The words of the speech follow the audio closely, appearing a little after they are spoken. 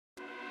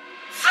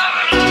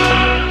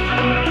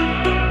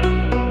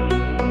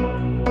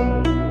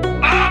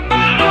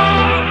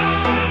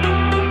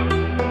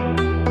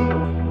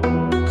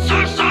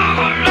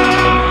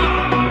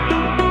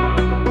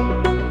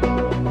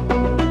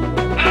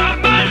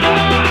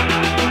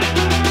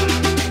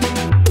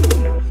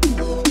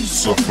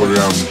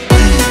Safaryan.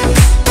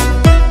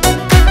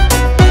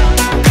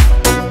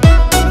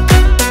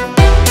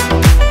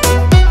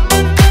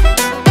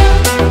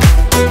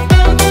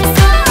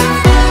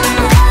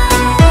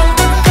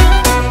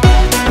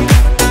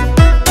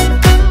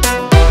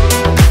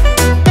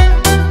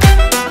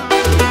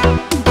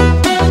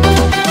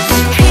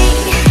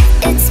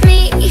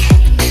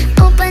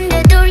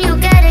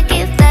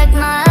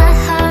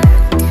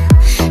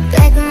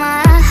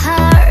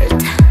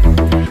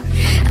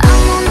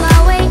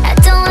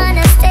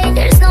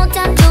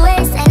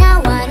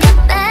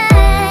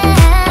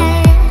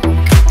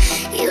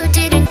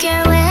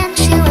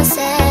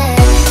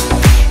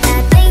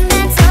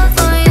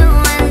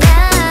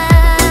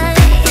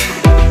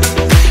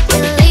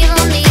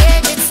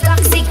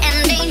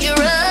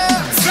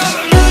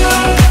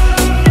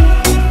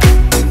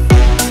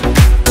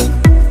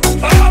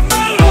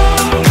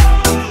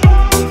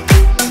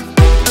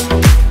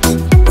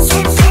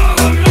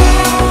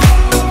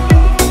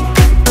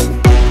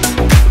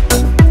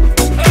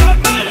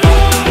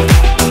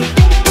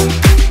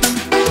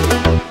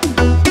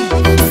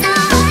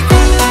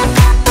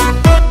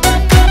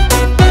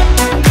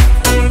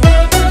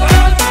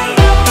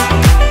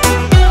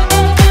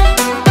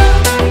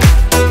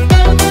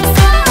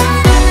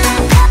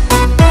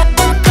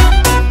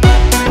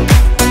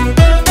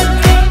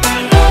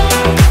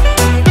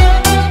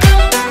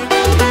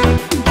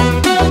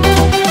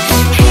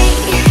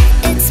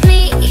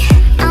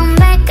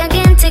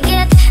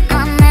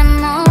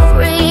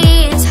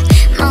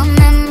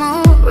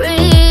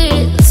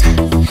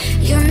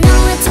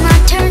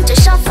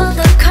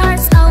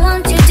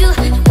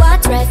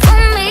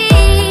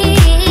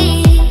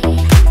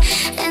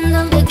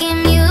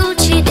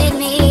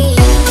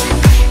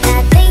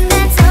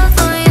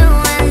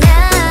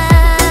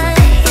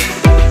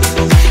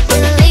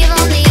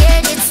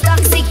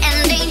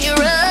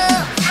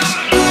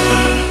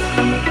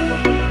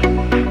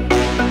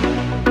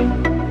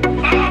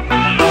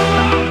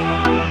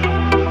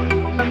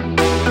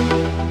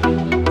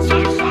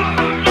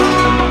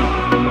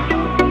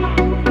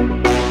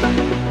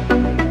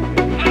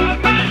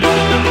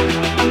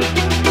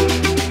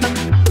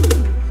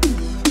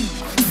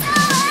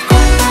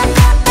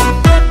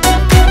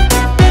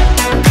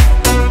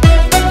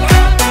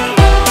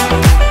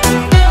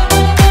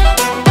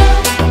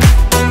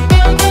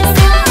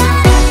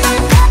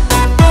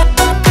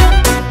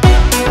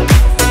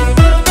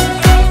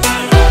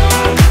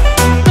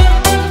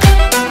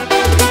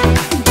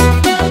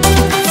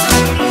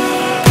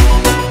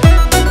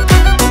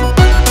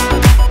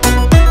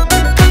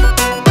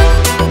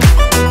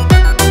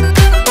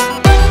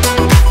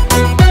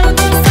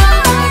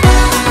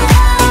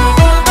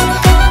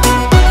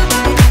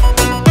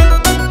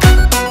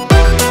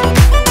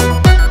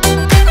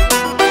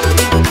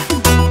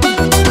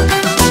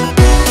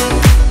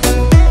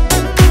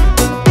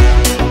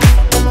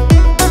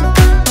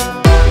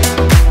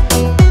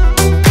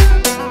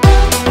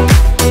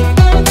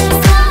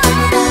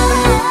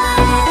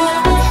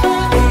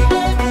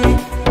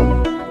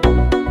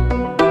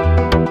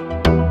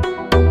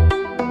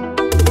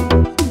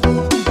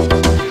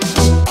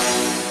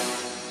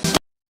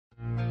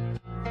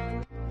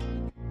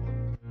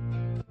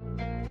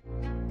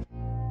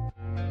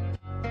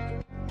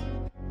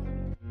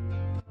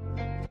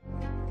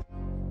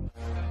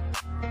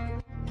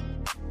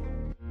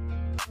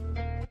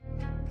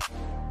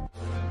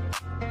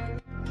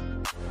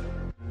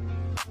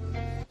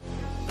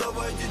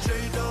 Давай,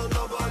 диджей, да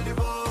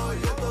наваливай,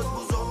 этот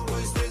музон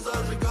быстрей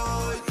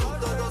зажигай. Тут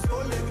на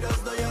танцполе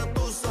грязная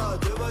туса,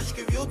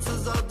 девочки вьются,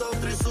 задом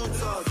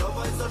трясутся.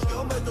 Давай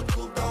зажгем этот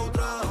клуб до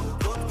утра,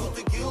 водку,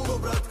 текилу,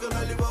 братка,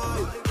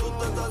 наливай. Тут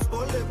на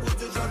танцполе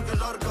будет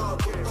жарко-жарко,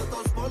 тут на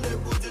танцполе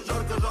будет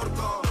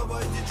жарко-жарко.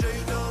 Давай, диджей,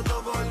 да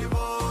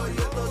наваливай,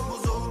 этот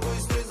музон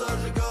быстрей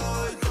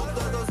зажигай. Тут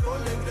на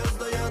танцполе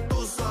грязная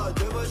туса,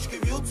 девочки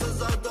вьются,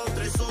 задом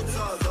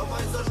трясутся.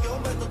 Давай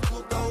зажгем этот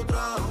клуб до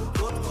утра,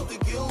 водку,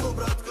 текилу,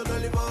 братка,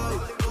 наливай.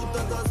 Тут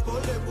на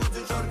танцполе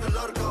будет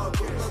жарко-жарко,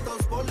 тут на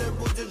танцполе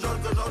будет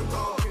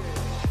жарко-жарко.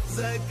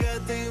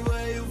 Закатывай